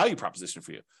value proposition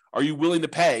for you. Are you willing to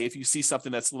pay if you see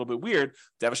something that's a little bit weird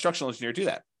to have a structural engineer do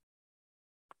that?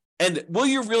 And will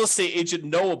your real estate agent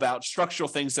know about structural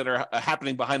things that are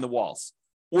happening behind the walls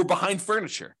or behind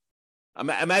furniture?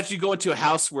 Imagine you go into a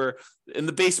house where in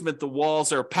the basement, the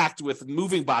walls are packed with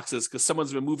moving boxes because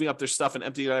someone's been moving up their stuff and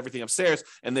emptying out everything upstairs,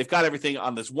 and they've got everything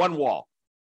on this one wall.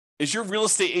 Is your real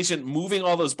estate agent moving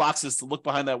all those boxes to look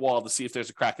behind that wall to see if there's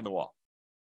a crack in the wall?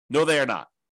 No, they are not.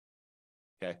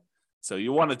 Okay. So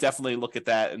you want to definitely look at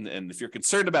that. And if you're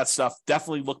concerned about stuff,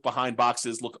 definitely look behind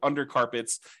boxes, look under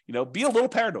carpets, be a little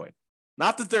paranoid.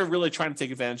 Not that they're really trying to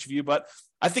take advantage of you, but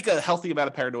I think a healthy amount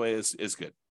of paranoia is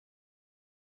good.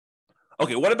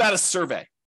 Okay, what about a survey?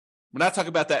 We're not talking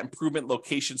about that improvement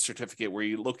location certificate where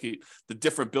you look at the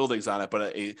different buildings on it,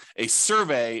 but a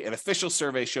survey, an official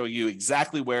survey showing you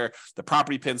exactly where the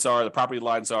property pins are, the property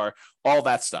lines are, all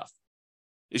that stuff.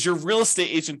 Is your real estate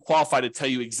agent qualified to tell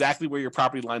you exactly where your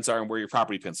property lines are and where your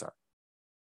property pins are?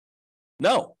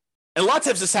 No. And a lot of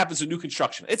times this happens with new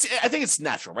construction. I think it's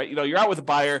natural, right? You're out with a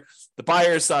buyer. The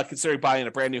buyer's considering buying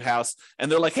a brand new house,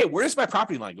 and they're like, hey, where does my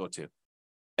property line go to?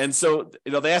 And so,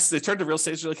 they turn to real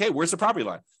estate agent, like, hey, where's the property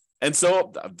line? And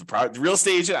so the real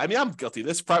estate agent, I'm guilty of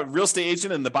this, real estate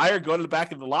agent and the buyer go to the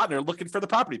back of the lot and they're looking for the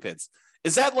property pins.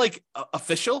 Is that like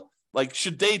official? Like,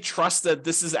 should they trust that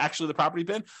this is actually the property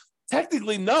pin?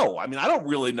 Technically, no. I don't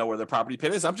really know where the property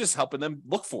pin is. I'm just helping them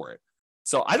look for it.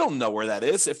 So I don't know where that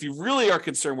is. If you really are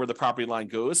concerned where the property line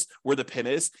goes, where the pin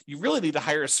is, you really need to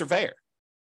hire a surveyor.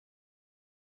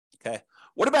 Okay.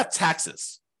 What about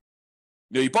taxes?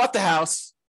 You bought the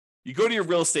house. You go to your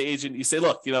real estate agent, you say,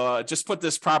 look, just put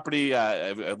this property,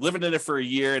 I'm living in it for a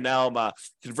year, and now I'm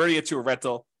converting it to a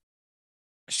rental.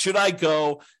 Should I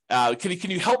go?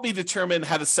 Can you help me determine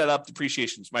how to set up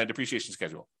my depreciation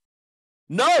schedule?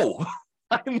 No,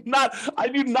 I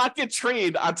do not get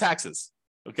trained on taxes.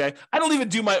 Okay. I don't even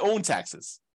do my own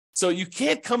taxes. So you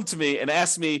can't come to me and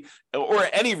ask me, or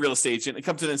any real estate agent, and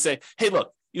come to them and say, hey,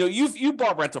 look, you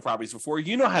bought rental properties before.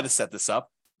 You know how to set this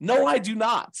up. No, I do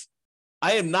not.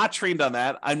 I am not trained on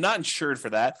that. I'm not insured for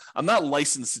that. I'm not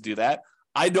licensed to do that.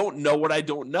 I don't know what I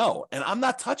don't know. And I'm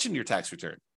not touching your tax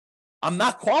return. I'm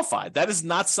not qualified. That is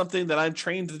not something that I'm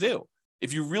trained to do.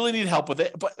 If you really need help with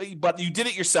it, but you did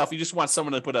it yourself, you just want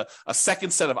someone to put a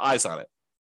second set of eyes on it.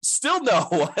 Still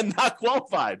no, I'm not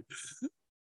qualified.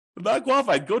 I'm not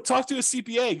qualified. Go talk to a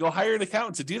CPA. Go hire an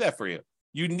accountant to do that for you.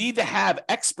 You need to have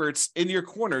experts in your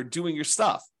corner doing your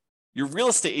stuff. Your real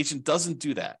estate agent doesn't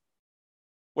do that.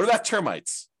 What about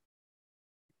termites?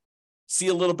 See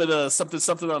a little bit of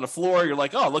something on the floor. You're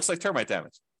like, oh, it looks like termite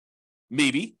damage.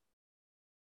 Maybe.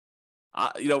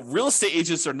 Real estate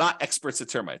agents are not experts at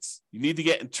termites. You need to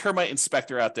get a termite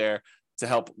inspector out there to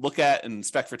help look at and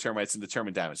inspect for termites and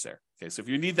determine damage there. Okay, so if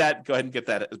you need that, go ahead and get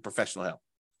that as professional help.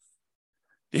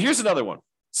 Here's another one.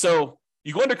 So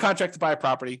you go under contract to buy a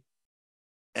property.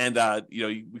 And,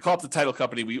 we call up the title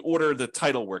company. We order the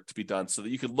title work to be done so that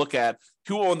you can look at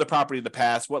who owned the property in the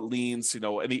past, what liens,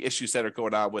 any issues that are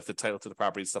going on with the title to the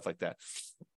property and stuff like that.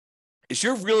 Is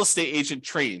your real estate agent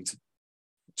trained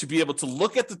to be able to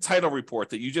look at the title report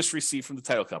that you just received from the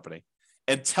title company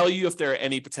and tell you if there are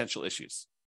any potential issues?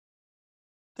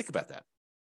 Think about that.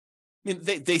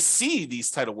 They see these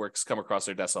title works come across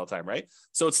their desk all the time, right?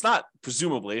 So it's not,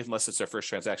 presumably, unless it's their first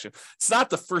transaction, it's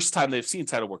not the first time they've seen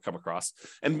title work come across.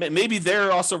 And maybe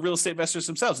they're also real estate investors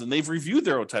themselves, and they've reviewed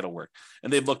their own title work,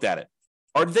 and they've looked at it.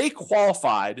 Are they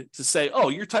qualified to say, oh,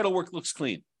 your title work looks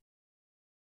clean?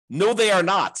 No, they are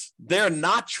not. They're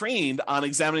not trained on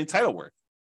examining title work.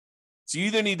 So you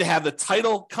either need to have the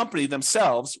title company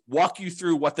themselves walk you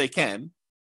through what they can,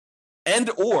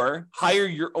 and or hire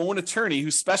your own attorney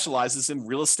who specializes in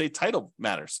real estate title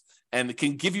matters and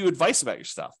can give you advice about your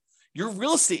stuff. Your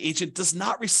real estate agent does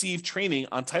not receive training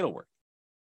on title work.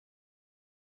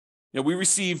 We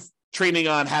receive training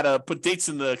on how to put dates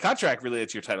in the contract related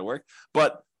to your title work,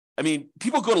 but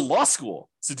people go to law school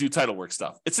to do title work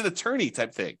stuff. It's an attorney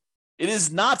type thing. It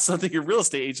is not something your real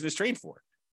estate agent is trained for.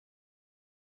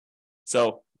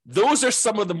 So those are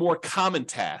some of the more common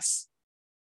tasks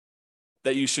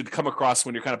that you should come across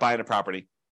when you're kind of buying a property.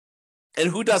 And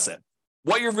who doesn't?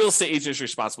 What your real estate agent is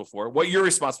responsible for, what you're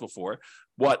responsible for,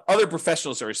 what other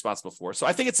professionals are responsible for. So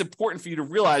I think it's important for you to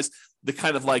realize the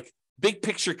kind of like big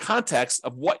picture context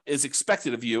of what is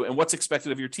expected of you and what's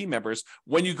expected of your team members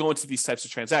when you go into these types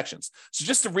of transactions. So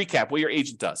just to recap what your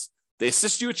agent does. They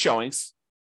assist you at showings.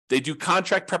 They do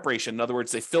contract preparation. In other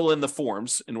words, they fill in the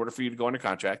forms in order for you to go under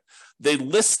contract. They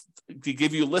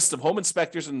give you a list of home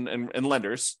inspectors and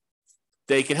lenders.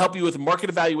 They can help you with market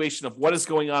evaluation of what is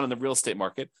going on in the real estate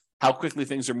market, how quickly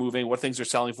things are moving, what things are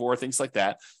selling for, things like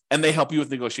that. And they help you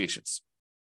with negotiations.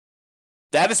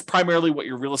 That is primarily what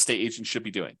your real estate agent should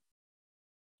be doing,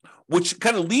 which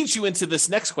kind of leads you into this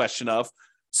next question of,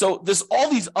 so there's all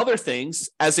these other things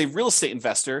as a real estate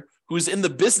investor who's in the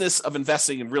business of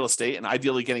investing in real estate and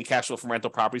ideally getting cash flow from rental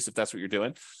properties, if that's what you're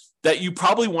doing, that you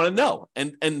probably want to know.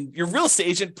 And your real estate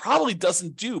agent probably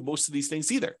doesn't do most of these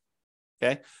things either.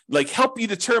 Okay. Like help you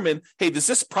determine, hey, does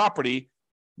this property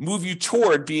move you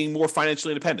toward being more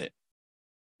financially independent?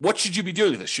 What should you be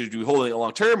doing with this? Should you be holding it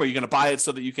long term? Or are you going to buy it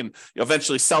so that you can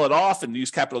eventually sell it off and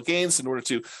use capital gains in order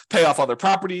to pay off other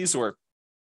properties or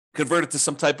convert it to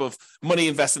some type of money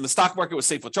invest in the stock market with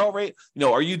safe withdrawal rate?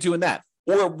 Are you doing that?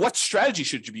 Or what strategy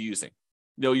should you be using?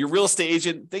 Your real estate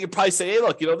agent, they could probably say, hey,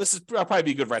 look, this is probably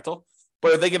be a good rental.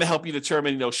 But are they going to help you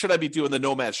determine, should I be doing the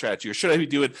nomad strategy, or should I be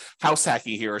doing house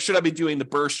hacking here, or should I be doing the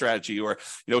BRRRR strategy, or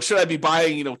should I be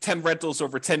buying 10 rentals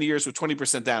over 10 years with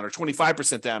 20% down, or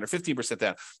 25% down, or 15%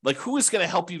 down? Like, who is going to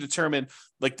help you determine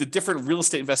like the different real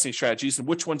estate investing strategies and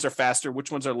which ones are faster,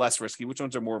 which ones are less risky, which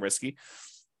ones are more risky?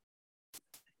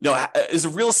 Is a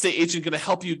real estate agent going to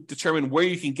help you determine where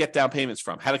you can get down payments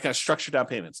from, how to kind of structure down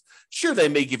payments? Sure, they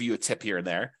may give you a tip here and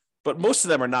there, but most of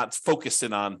them are not focused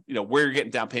in on, where you're getting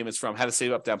down payments from, how to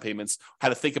save up down payments, how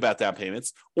to think about down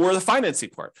payments, or the financing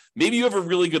part. Maybe you have a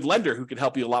really good lender who can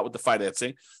help you a lot with the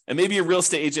financing, and maybe a real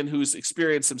estate agent who's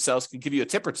experienced themselves can give you a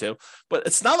tip or two, but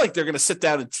it's not like they're going to sit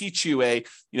down and teach you a,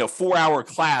 4-hour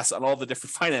class on all the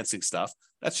different financing stuff.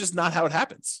 That's just not how it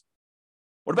happens.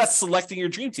 What about selecting your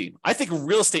dream team? I think a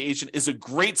real estate agent is a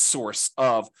great source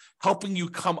of helping you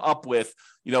come up with,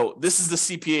 this is the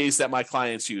CPAs that my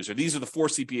clients use, or these are the 4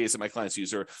 CPAs that my clients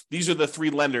use, or these are the 3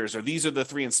 lenders, or these are the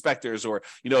 3 inspectors, or,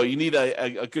 you need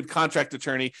a good contract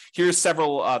attorney. Here's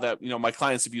several that, my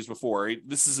clients have used before.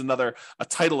 This is a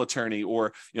title attorney,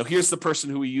 or, here's the person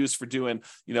who we use for doing,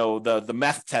 the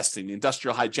meth testing, the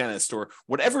industrial hygienist, or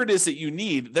whatever it is that you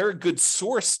need. They're a good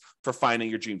source for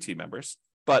finding your dream team members.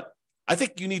 But I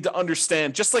think you need to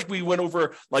understand, just like we went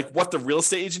over like what the real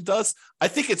estate agent does, I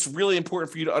think it's really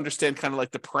important for you to understand kind of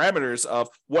like the parameters of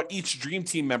what each dream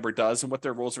team member does and what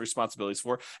their roles and responsibilities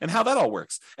for and how that all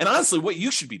works. And honestly, what you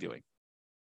should be doing,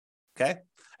 okay,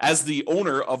 as the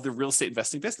owner of the real estate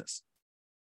investing business.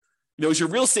 Is your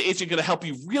real estate agent going to help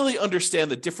you really understand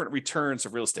the different returns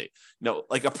of real estate?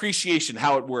 Like appreciation,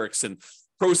 how it works, and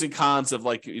pros and cons of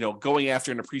like, going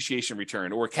after an appreciation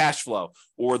return, or cash flow,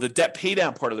 or the debt pay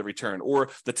down part of the return, or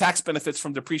the tax benefits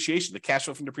from depreciation, the cash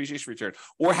flow from depreciation return,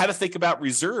 or how to think about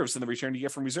reserves and the return you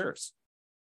get from reserves.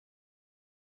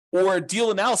 Or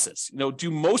deal analysis. Do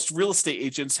most real estate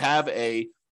agents have a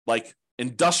like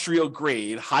industrial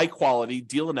grade, high quality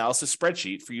deal analysis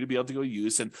spreadsheet for you to be able to go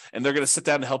use? And they're going to sit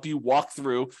down and help you walk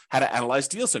through how to analyze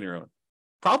deals on your own?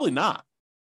 Probably not.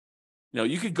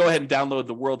 You could go ahead and download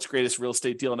the world's greatest real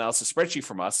estate deal analysis spreadsheet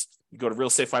from us. You go to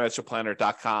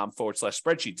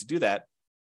realestatefinancialplanner.com/spreadsheet to do that.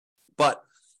 But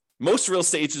most real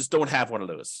estate agents don't have one of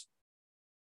those.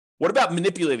 What about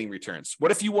manipulating returns?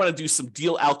 What if you want to do some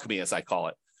deal alchemy, as I call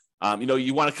it?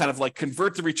 You want to kind of like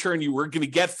convert the return you were going to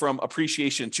get from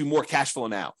appreciation to more cash flow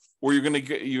now, or you're going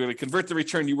to convert the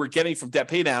return you were getting from debt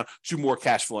pay down to more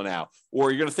cash flow now,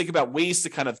 or you're going to think about ways to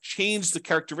kind of change the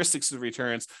characteristics of the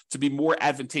returns to be more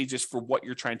advantageous for what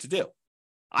you're trying to do.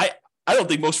 I don't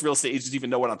think most real estate agents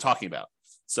even know what I'm talking about.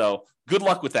 So good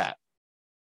luck with that.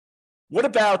 What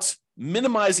about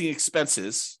minimizing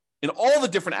expenses in all the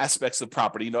different aspects of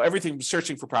property? Everything from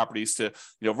searching for properties to,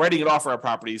 writing an offer on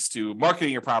properties, to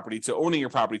marketing your property, to owning your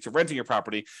property, to renting your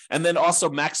property, and then also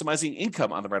maximizing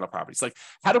income on the rental properties. Like,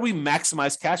 how do we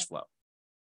maximize cash flow?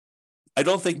 I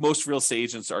don't think most real estate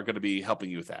agents are going to be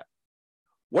helping you with that.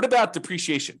 What about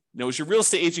depreciation? Is your real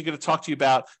estate agent going to talk to you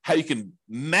about how you can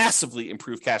massively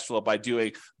improve cash flow by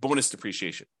doing bonus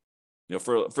depreciation?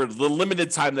 For the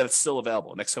limited time that it's still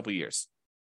available, next couple of years?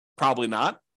 Probably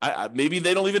not. Maybe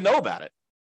they don't even know about it.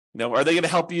 Are they going to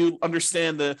help you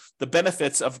understand the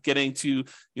benefits of getting to,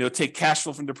 take cash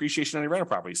flow from depreciation on your rental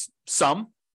properties? Some.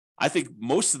 I think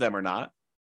most of them are not.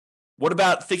 What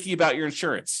about thinking about your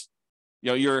insurance?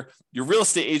 Your real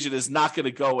estate agent is not going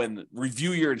to go and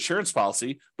review your insurance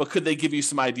policy, but could they give you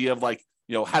some idea of like,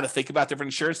 how to think about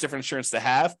different insurance to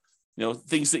have,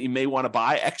 things that you may want to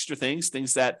buy, extra things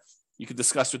that you could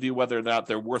discuss with you whether or not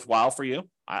they're worthwhile for you?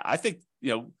 I think,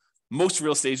 most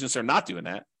real estate agents are not doing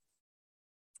that.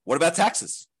 What about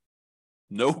taxes?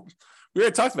 No, we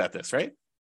already talked about this, right?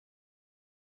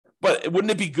 But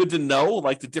wouldn't it be good to know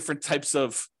like the different types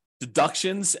of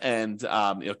deductions and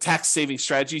tax saving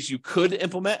strategies you could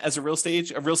implement as a real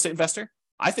estate investor?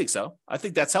 I think so. I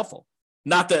think that's helpful.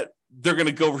 Not that they're going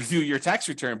to go review your tax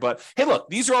return, but hey, look,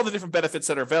 these are all the different benefits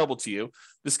that are available to you.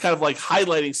 This kind of like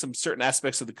highlighting some certain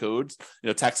aspects of the code,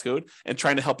 tax code, and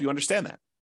trying to help you understand that.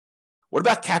 What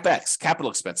about CapEx, capital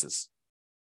expenses?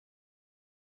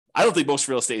 I don't think most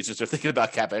real estate agents are thinking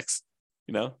about CapEx,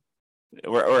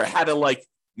 or how to like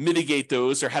mitigate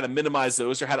those, or how to minimize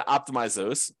those, or how to optimize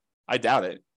those. I doubt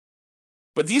it.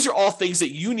 But these are all things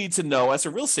that you need to know as a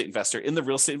real estate investor in the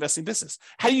real estate investing business.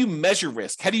 How do you measure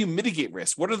risk? How do you mitigate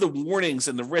risk? What are the warnings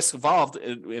and the risks involved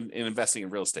in investing in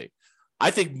real estate?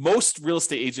 I think most real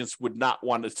estate agents would not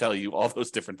want to tell you all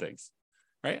those different things,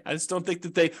 right? I just don't think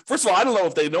that first of all, I don't know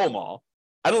if they know them all.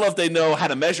 I don't know if they know how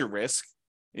to measure risk.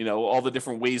 All the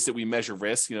different ways that we measure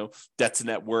risk, debt to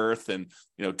net worth and,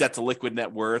 debt to liquid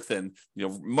net worth and,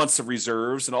 months of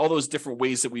reserves and all those different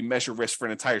ways that we measure risk for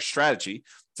an entire strategy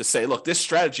to say, look, this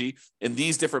strategy in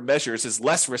these different measures is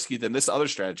less risky than this other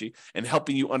strategy, and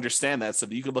helping you understand that so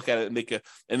that you can look at it and make an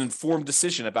informed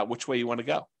decision about which way you want to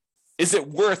go. Is it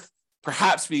worth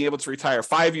perhaps being able to retire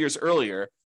 5 years earlier,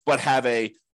 but have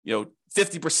a,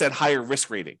 50% higher risk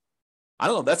rating? I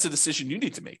don't know. That's a decision you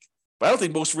need to make. But I don't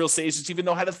think most real estate agents even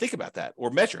know how to think about that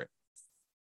or measure it.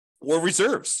 Or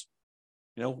reserves.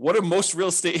 What do most real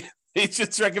estate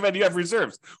agents recommend you have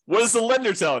reserves? What is the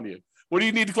lender telling you? What do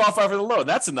you need to qualify for the loan?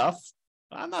 That's enough.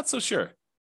 I'm not so sure.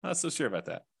 Not so sure about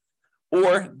that.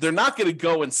 Or they're not going to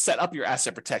go and set up your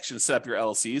asset protection, set up your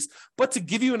LLCs, but to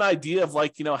give you an idea of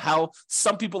how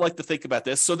some people like to think about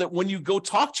this so that when you go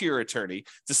talk to your attorney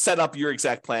to set up your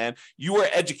exact plan, you are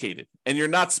educated and you're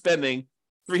not spending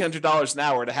 $300 an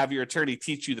hour to have your attorney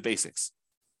teach you the basics.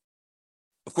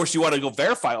 Of course, you want to go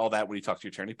verify all that when you talk to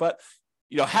your attorney, but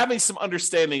having some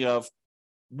understanding of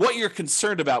what you're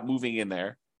concerned about moving in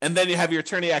there, and then you have your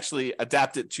attorney actually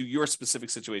adapt it to your specific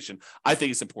situation, I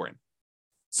think is important.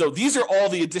 So these are all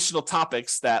the additional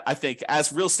topics that I think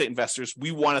as real estate investors,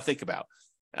 we want to think about.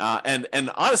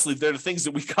 And honestly, they're the things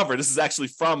that we cover. This is actually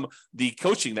from the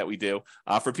coaching that we do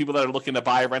for people that are looking to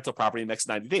buy a rental property in the next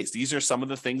 90 days. These are some of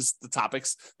the things, the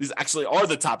topics. These actually are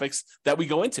the topics that we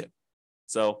go into.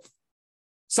 So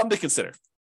something to consider.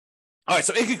 All right.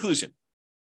 So in conclusion,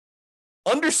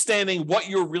 understanding what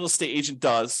your real estate agent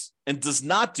does and does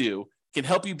not do can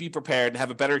help you be prepared and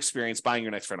have a better experience buying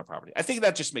your next rental property. I think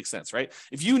that just makes sense, right?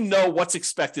 If you know what's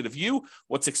expected of you,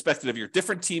 what's expected of your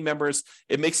different team members,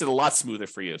 it makes it a lot smoother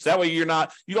for you. So that way you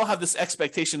don't have this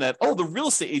expectation that, the real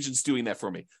estate agent's doing that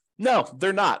for me. No,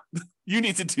 they're not. You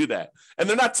need to do that. And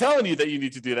they're not telling you that you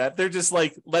need to do that. They're just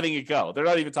like letting it go. They're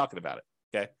not even talking about it,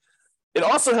 okay? It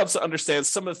also helps to understand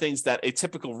some of the things that a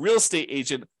typical real estate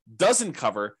agent doesn't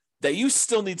cover that you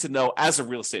still need to know as a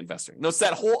real estate investor. It's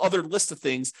that whole other list of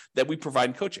things that we provide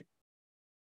in coaching.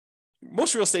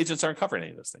 Most real estate agents aren't covering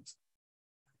any of those things.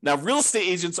 Now, real estate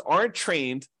agents aren't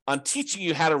trained on teaching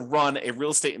you how to run a real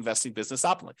estate investing business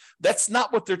optimally. That's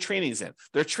not what their training is in.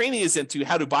 Their training is into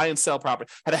how to buy and sell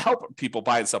property, how to help people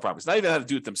buy and sell properties, not even how to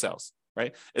do it themselves,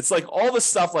 right? It's like all the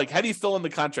stuff like how do you fill in the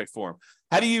contract form?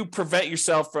 How do you prevent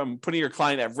yourself from putting your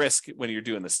client at risk when you're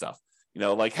doing this stuff?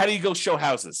 Like how do you go show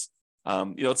houses?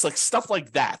 It's like stuff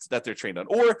like that they're trained on.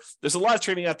 Or there's a lot of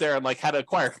training out there on like how to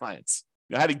acquire clients,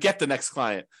 how to get the next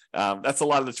client. That's a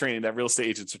lot of the training that real estate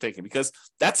agents are taking because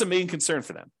that's a main concern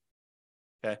for them.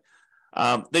 Okay.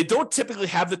 They don't typically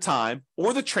have the time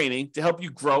or the training to help you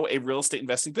grow a real estate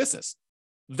investing business.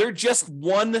 They're just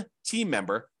one team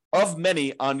member of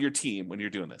many on your team when you're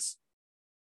doing this.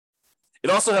 It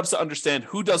also helps to understand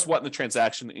who does what in the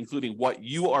transaction, including what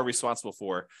you are responsible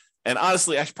for. And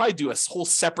honestly, I should probably do a whole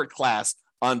separate class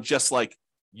on just like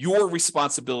your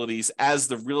responsibilities as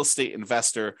the real estate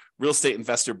investor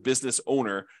business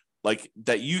owner, like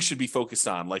that you should be focused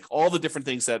on, like all the different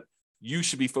things that you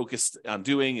should be focused on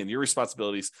doing and your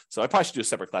responsibilities. So I probably should do a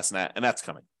separate class on that, and that's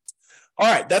coming.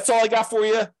 All right, that's all I got for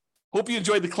you. Hope you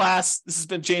enjoyed the class. This has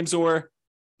been James Orr.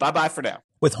 Bye-bye for now.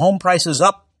 With home prices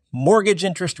up, mortgage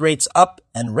interest rates up,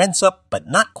 and rents up, but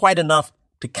not quite enough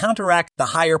to counteract the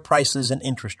higher prices and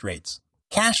interest rates.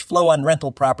 Cash flow on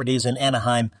rental properties in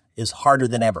Anaheim is harder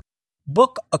than ever.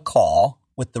 Book a call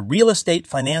with the Real Estate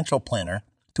Financial Planner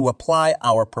to apply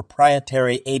our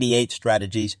proprietary 88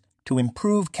 strategies to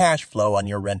improve cash flow on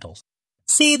your rentals.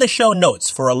 See the show notes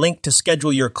for a link to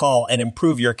schedule your call and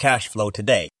improve your cash flow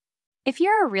today. If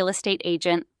you're a real estate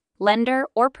agent, lender,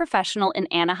 or professional in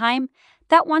Anaheim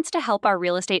that wants to help our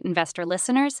real estate investor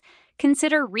listeners,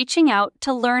 consider reaching out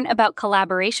to learn about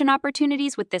collaboration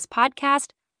opportunities with this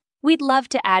podcast. We'd love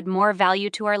to add more value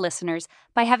to our listeners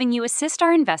by having you assist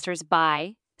our investors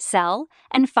buy, sell,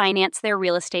 and finance their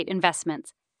real estate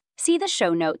investments. See the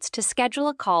show notes to schedule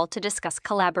a call to discuss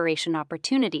collaboration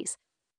opportunities.